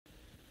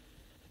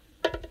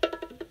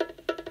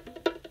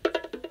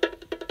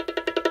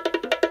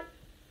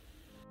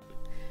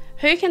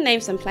Who can name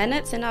some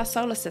planets in our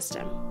solar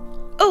system?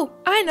 Oh,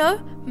 I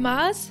know!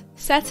 Mars,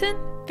 Saturn,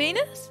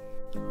 Venus?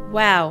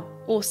 Wow,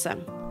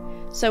 awesome!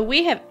 So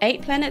we have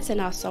 8 planets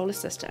in our solar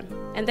system,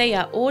 and they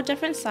are all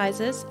different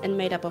sizes and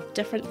made up of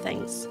different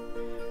things.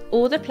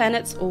 All the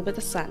planets orbit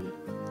the Sun,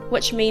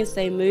 which means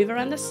they move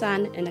around the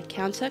Sun in a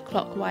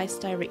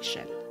counterclockwise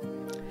direction.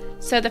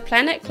 So the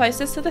planet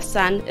closest to the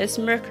Sun is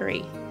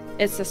Mercury.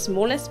 It's the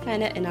smallest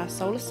planet in our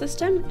solar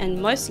system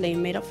and mostly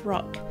made of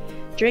rock.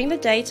 During the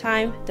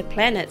daytime, the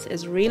planet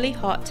is really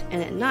hot,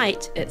 and at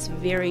night it's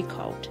very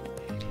cold.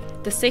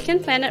 The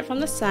second planet from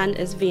the Sun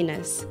is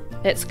Venus.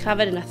 It's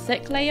covered in a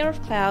thick layer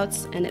of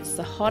clouds, and it's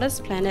the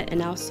hottest planet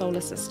in our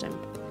solar system.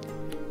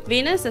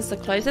 Venus is the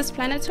closest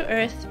planet to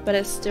Earth, but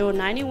is still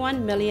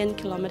 91 million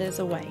kilometers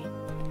away.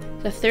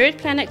 The third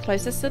planet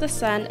closest to the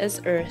Sun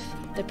is Earth,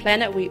 the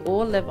planet we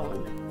all live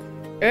on.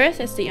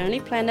 Earth is the only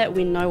planet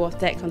we know of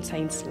that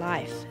contains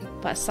life,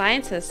 but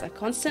scientists are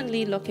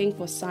constantly looking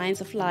for signs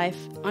of life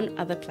on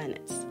other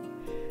planets.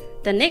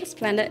 The next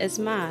planet is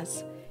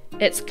Mars.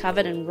 It's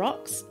covered in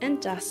rocks and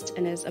dust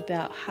and is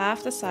about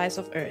half the size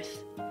of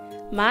Earth.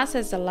 Mars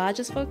has the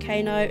largest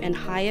volcano and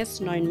highest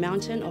known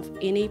mountain of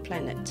any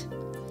planet.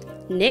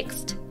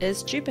 Next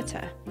is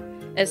Jupiter.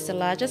 It's the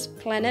largest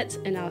planet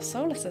in our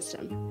solar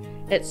system.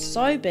 It's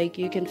so big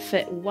you can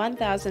fit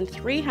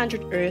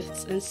 1,300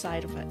 Earths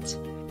inside of it.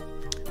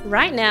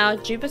 Right now,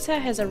 Jupiter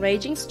has a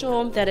raging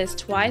storm that is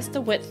twice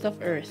the width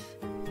of Earth.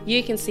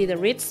 You can see the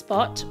red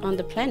spot on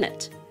the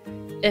planet.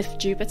 If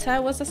Jupiter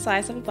was the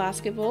size of a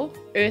basketball,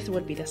 Earth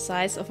would be the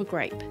size of a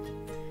grape.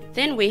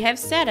 Then we have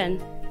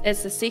Saturn.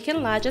 It's the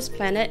second largest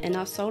planet in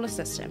our solar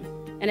system,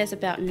 and it's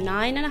about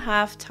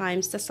 9.5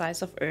 times the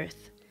size of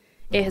Earth.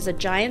 It has a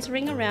giant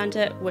ring around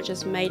it, which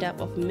is made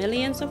up of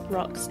millions of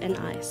rocks and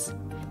ice.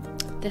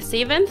 The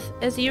seventh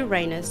is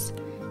Uranus,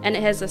 and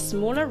it has a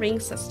smaller ring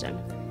system,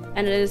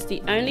 and it is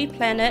the only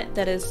planet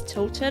that is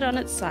tilted on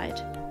its side.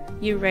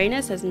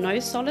 Uranus has no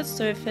solid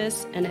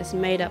surface and is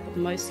made up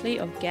mostly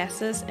of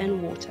gases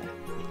and water.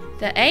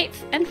 The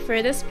eighth and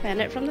furthest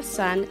planet from the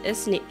Sun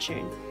is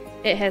Neptune.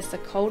 It has the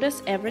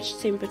coldest average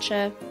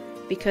temperature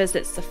because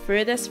it's the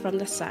furthest from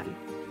the Sun.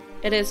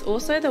 It is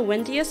also the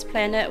windiest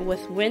planet,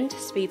 with wind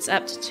speeds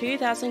up to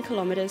 2,000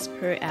 kilometers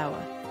per hour,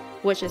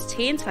 which is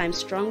 10 times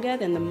stronger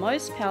than the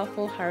most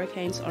powerful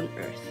hurricanes on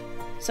Earth.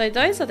 So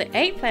those are the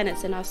 8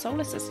 planets in our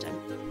solar system.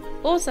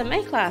 Awesome,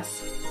 eh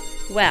class?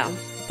 Well,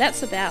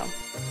 that's a bell.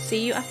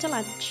 See you after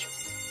lunch.